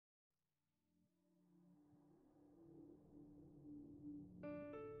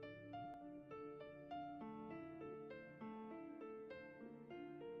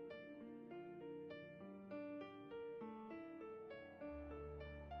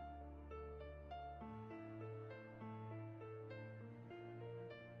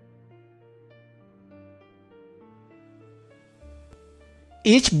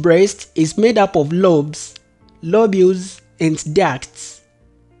Each breast is made up of lobes, lobules, and ducts.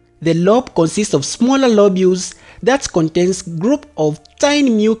 The lobe consists of smaller lobules that contains group of tiny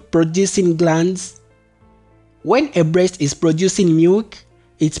milk-producing glands. When a breast is producing milk,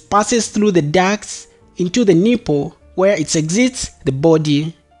 it passes through the ducts into the nipple where it exits the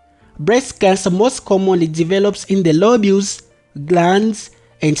body. Breast cancer most commonly develops in the lobules, glands,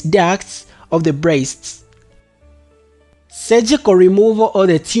 and ducts of the breasts. Surgical removal of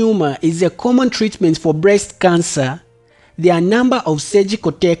the tumor is a common treatment for breast cancer. There are a number of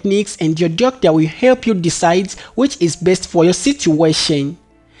surgical techniques and your doctor will help you decide which is best for your situation.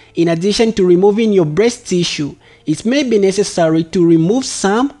 In addition to removing your breast tissue, it may be necessary to remove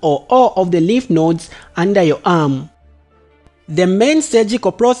some or all of the lymph nodes under your arm. The main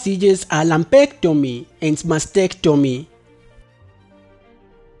surgical procedures are lumpectomy and mastectomy.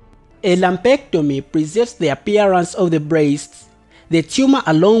 A lumpectomy preserves the appearance of the breast. The tumor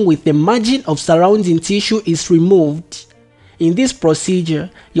along with the margin of surrounding tissue is removed. In this procedure,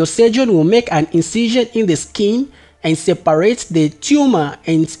 your surgeon will make an incision in the skin and separate the tumor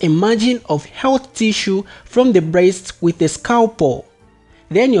and a margin of healthy tissue from the breast with a scalpel.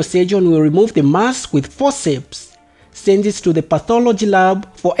 Then your surgeon will remove the mass with forceps, send it to the pathology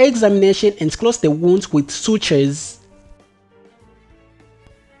lab for examination and close the wounds with sutures.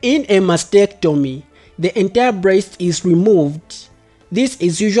 In a mastectomy, the entire breast is removed. This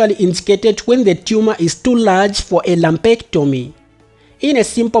is usually indicated when the tumor is too large for a lumpectomy. In a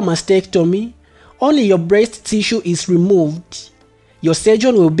simple mastectomy, only your breast tissue is removed. Your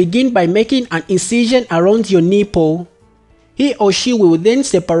surgeon will begin by making an incision around your nipple. He or she will then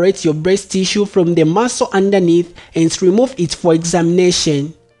separate your breast tissue from the muscle underneath and remove it for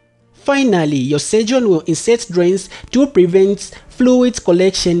examination. Finally, your surgeon will insert drains to prevent fluid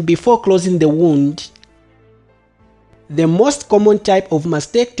collection before closing the wound. The most common type of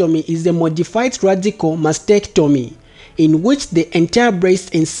mastectomy is the modified radical mastectomy, in which the entire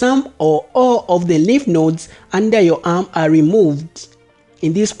breast and some or all of the lymph nodes under your arm are removed.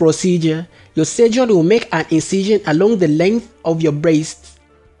 In this procedure, your surgeon will make an incision along the length of your breast,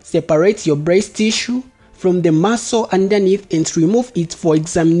 separate your breast tissue from the muscle underneath and remove it for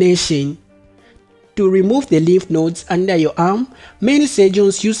examination. To remove the lymph nodes under your arm, many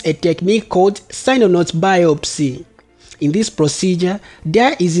surgeons use a technique called synovial biopsy. In this procedure,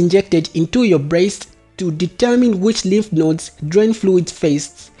 dye is injected into your breast to determine which lymph nodes drain fluid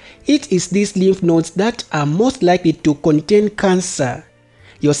first. It is these lymph nodes that are most likely to contain cancer.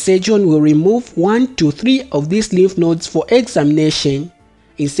 Your surgeon will remove 1 to 3 of these lymph nodes for examination,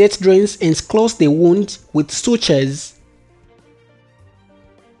 insert drains and close the wound with sutures.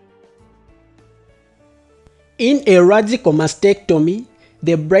 In a radical mastectomy,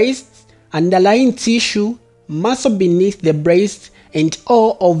 the breast, underlying tissue, muscle beneath the breast, and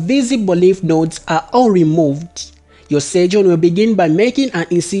all of visible lymph nodes are all removed. Your surgeon will begin by making an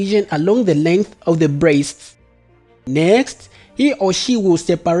incision along the length of the breast. Next, he or she will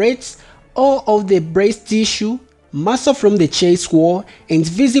separate all of the breast tissue, muscle from the chest wall, and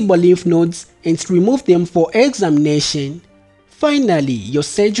visible lymph nodes and remove them for examination. Finally, your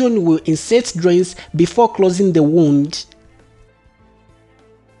surgeon will insert drains before closing the wound.